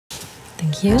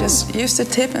Thank you. Just use the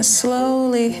tip and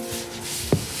slowly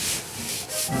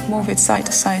move it side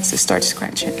to side to start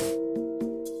scratching.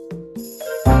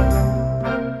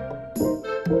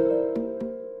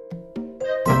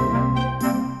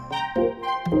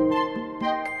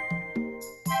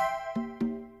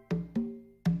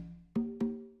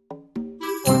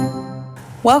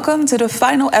 Welcome to the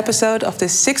final episode of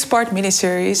this 6-part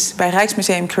miniseries by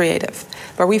Rijksmuseum Creative,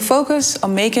 where we focus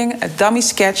on making a dummy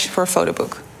sketch for a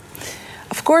photobook.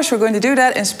 Of course, we're going to do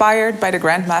that inspired by the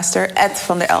Grandmaster Ed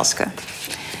van der Elsken.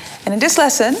 And in this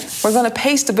lesson, we're going to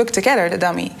paste the book together, the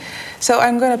dummy. So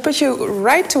I'm going to put you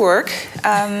right to work.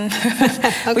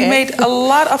 Okay. We made a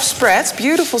lot of spreads,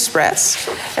 beautiful spreads,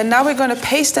 and now we're going to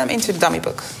paste them into the dummy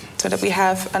book so that we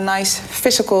have a nice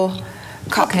physical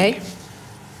copy. Okay.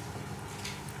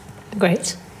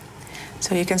 Great.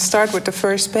 So you can start with the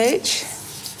first page.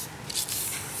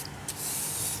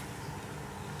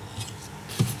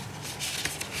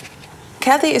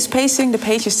 Kathy is pasting the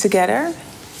pages together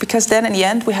because then in the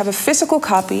end we have a physical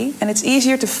copy and it's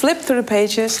easier to flip through the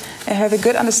pages and have a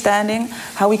good understanding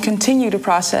how we continue the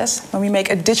process when we make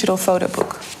a digital photo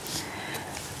book.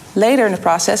 Later in the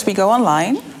process we go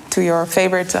online to your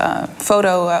favorite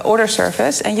photo order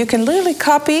service and you can literally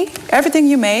copy everything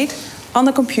you made on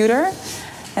the computer,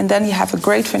 and then you have a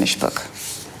great finished book.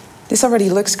 This already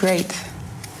looks great.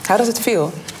 How does it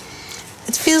feel?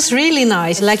 It feels really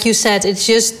nice. Like you said, it's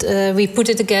just, we put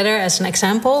it together as an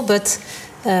example, but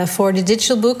for the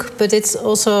digital book, but it's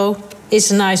also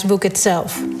a nice book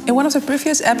itself. In one of the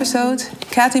previous episodes,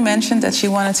 Kathy mentioned that she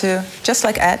wanted to, just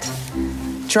like Ed,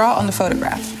 draw on the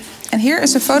photograph. And here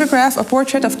is a photograph, a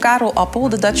portrait of Karel Appel,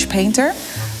 the Dutch painter,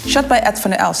 shot by Ed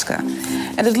van der Elsken.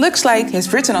 And it looks like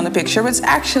he's written on the picture, but it's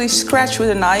actually scratched with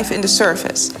a knife in the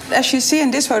surface. As you see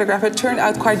in this photograph, it turned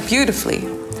out quite beautifully.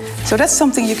 So that's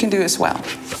something you can do as well.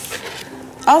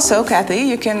 Also, Kathy,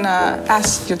 you can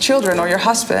ask your children or your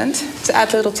husband to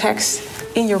add little text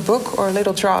in your book or a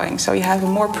little drawing, so you have a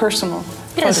more personal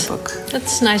photo book.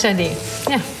 That's a nice idea.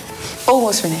 Yeah.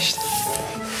 Almost finished.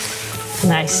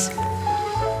 Nice.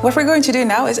 What we're going to do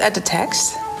now is add the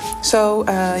text. So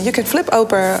you can flip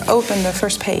open the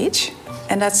first page,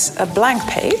 and that's a blank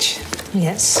page.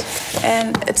 Yes.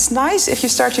 And it's nice if you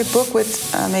start your book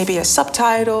with maybe a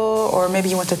subtitle, or maybe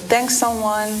you want to thank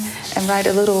someone and write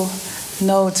a little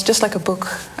note, just like a book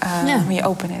when you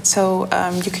open it. So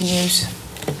you can use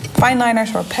fine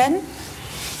liners or a pen.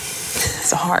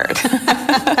 It's hard.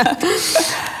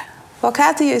 While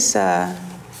Kathy is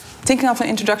thinking of an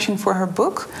introduction for her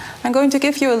book, I'm going to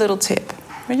give you a little tip.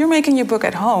 When you're making your book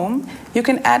at home, you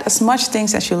can add as much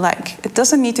things as you like. It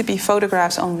doesn't need to be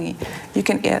photographs only. You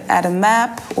can add a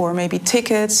map or maybe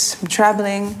tickets from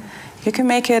traveling. You can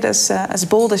make it as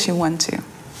bold as you want to.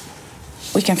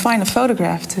 We can find a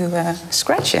photograph to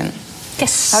scratch in.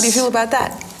 Yes. How do you feel about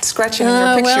that? Scratching in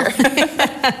your picture.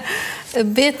 Well, a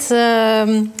bit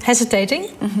hesitating.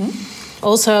 Mm-hmm.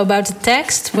 Also about the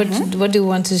text, what do you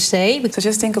want to say? So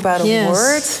just think about a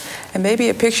word and maybe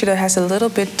a picture that has a little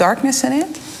bit darkness in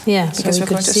it. Yeah, because so we're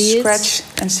going to scratch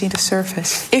and see the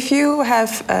surface. If you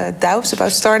have doubts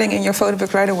about starting in your photo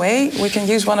book right away, we can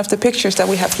use one of the pictures that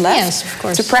we have left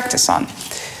to practice on.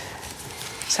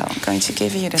 So I'm going to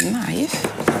give you the knife.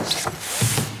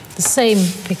 The same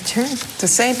picture. The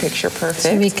same picture, perfect.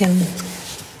 So we can,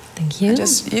 thank you. And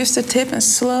just use the tip and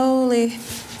slowly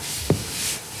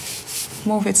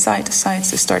move it side to side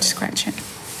to start scratching.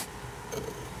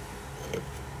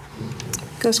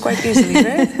 Goes quite easily,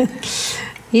 right?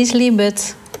 Easily,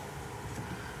 but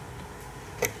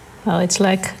well, it's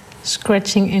like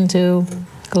scratching into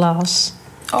glass.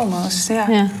 Almost, yeah.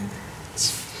 Yeah.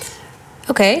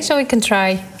 Okay, so we can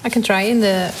try. I can try in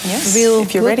the real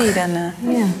if you're book. ready, then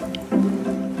yeah.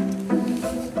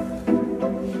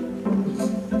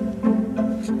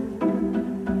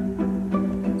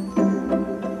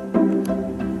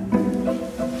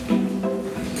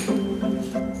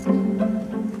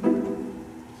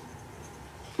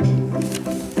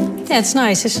 Yeah, it's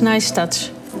nice. It's a nice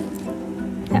touch.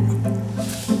 Yeah.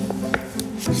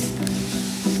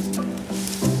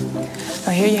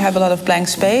 Now here you have a lot of blank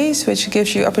space, which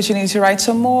gives you opportunity to write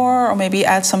some more, or maybe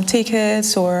add some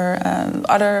tickets or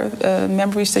other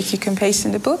memories that you can paste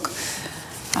in the book.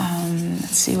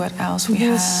 Let's see what else we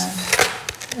have.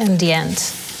 In the end.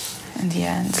 In the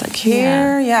end, like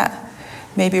here, yeah.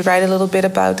 Maybe write a little bit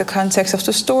about the context of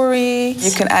the story.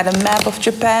 You can add a map of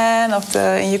Japan,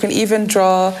 and you can even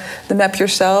draw the map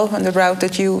yourself and the route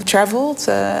that you traveled.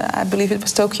 I believe it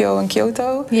was Tokyo and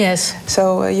Kyoto. Yes.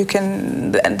 So you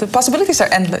can, the possibilities are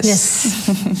endless.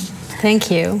 Yes.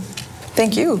 Thank you.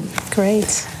 Thank you.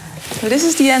 Great. So this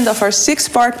is the end of our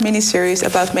 6-part mini-series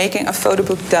about making a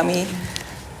photobook dummy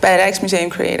by Rijksmuseum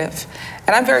Creative.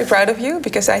 And I'm very proud of you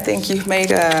because I think you've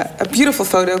made a beautiful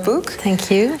photo book.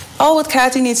 Thank you. All what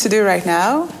Kathy needs to do right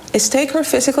now is take her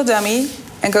physical dummy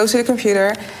and go to the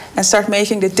computer and start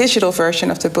making the digital version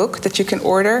of the book that you can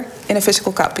order in a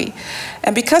physical copy.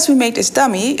 And because we made this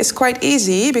dummy, it's quite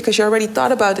easy because you already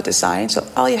thought about the design. So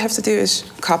all you have to do is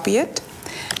copy it.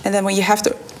 And then when you have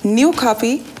the new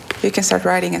copy, you can start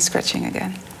writing and scratching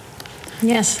again.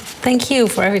 Yes, thank you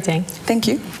for everything. Thank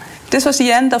you. This was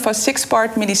the end of our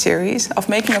 6-part mini-series of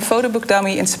making a photo book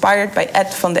dummy inspired by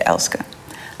Ed van de Elsken.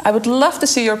 I would love to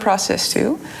see your process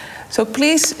too. So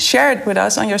please share it with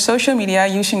us on your social media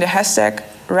using the hashtag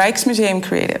Rijksmuseum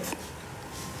Creative.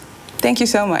 Thank you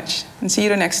so much and see you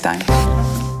the next time.